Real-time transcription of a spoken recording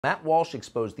Matt Walsh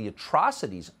exposed the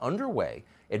atrocities underway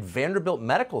at Vanderbilt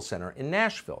Medical Center in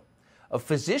Nashville. A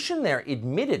physician there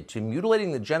admitted to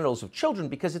mutilating the genitals of children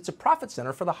because it's a profit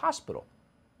center for the hospital.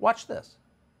 Watch this.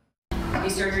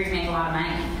 These surgeries make a lot of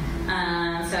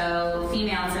money. So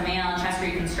female to male chest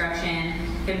reconstruction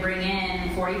can bring in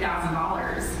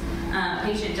 $40,000. A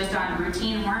patient just on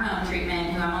routine hormone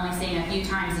treatment, who I'm only seeing a few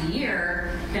times a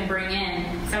year, can bring in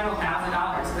several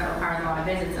 $1,000s. So that requires a lot of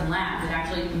visits and labs. It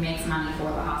actually makes money for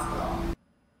the hospital.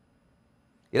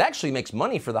 It actually makes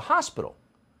money for the hospital.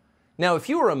 Now, if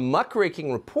you were a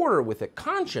muckraking reporter with a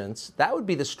conscience, that would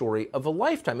be the story of a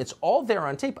lifetime. It's all there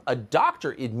on tape. A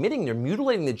doctor admitting they're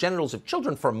mutilating the genitals of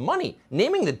children for money,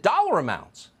 naming the dollar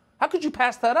amounts. How could you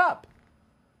pass that up?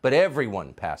 But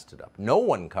everyone passed it up. No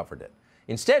one covered it.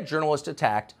 Instead, journalists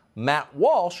attacked Matt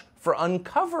Walsh for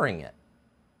uncovering it.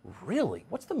 Really?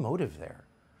 What's the motive there?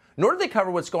 Nor did they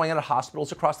cover what's going on at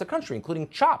hospitals across the country, including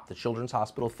CHOP, the Children's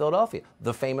Hospital of Philadelphia,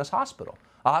 the famous hospital.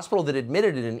 A hospital that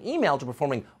admitted in an email to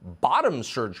performing bottom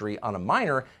surgery on a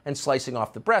minor and slicing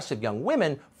off the breasts of young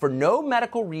women for no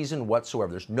medical reason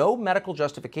whatsoever. There's no medical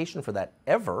justification for that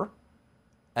ever,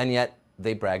 and yet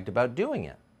they bragged about doing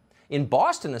it. In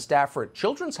Boston, a staffer at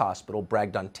Children's Hospital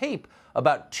bragged on tape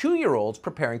about 2-year-olds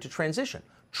preparing to transition.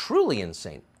 Truly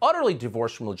insane, utterly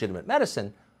divorced from legitimate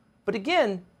medicine, but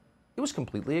again, it was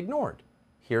completely ignored.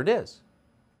 Here it is.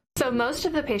 So most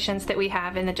of the patients that we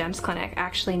have in the GEMS clinic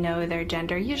actually know their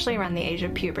gender, usually around the age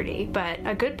of puberty, but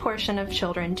a good portion of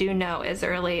children do know as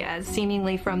early as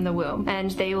seemingly from the womb,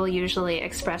 and they will usually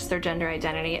express their gender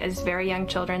identity as very young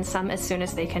children, some as soon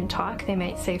as they can talk. They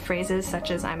might say phrases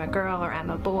such as I'm a girl, or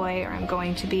I'm a boy, or I'm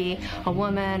going to be a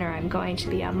woman, or I'm going to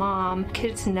be a mom.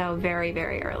 Kids know very,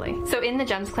 very early. So in the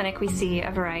GEMS clinic we see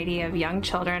a variety of young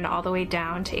children all the way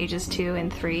down to ages 2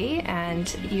 and 3,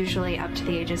 and usually up to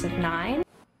the ages of 9.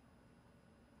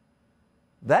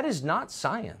 That is not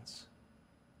science.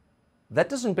 That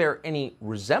doesn't bear any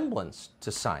resemblance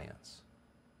to science.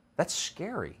 That's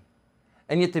scary.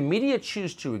 And yet the media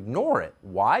choose to ignore it.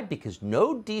 Why? Because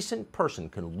no decent person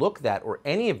can look that or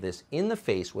any of this in the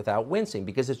face without wincing,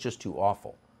 because it's just too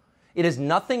awful. It has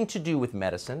nothing to do with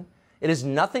medicine. It has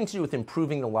nothing to do with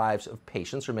improving the lives of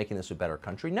patients or making this a better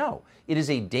country. No, it is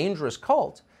a dangerous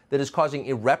cult that is causing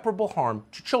irreparable harm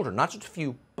to children, not just a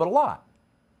few, but a lot.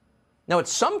 Now, at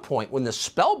some point, when the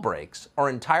spell breaks, our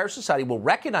entire society will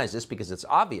recognize this because it's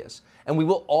obvious, and we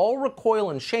will all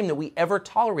recoil in shame that we ever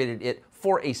tolerated it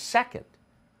for a second.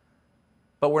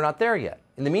 But we're not there yet.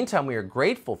 In the meantime, we are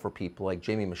grateful for people like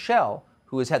Jamie Michelle,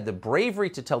 who has had the bravery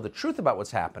to tell the truth about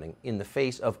what's happening in the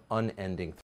face of unending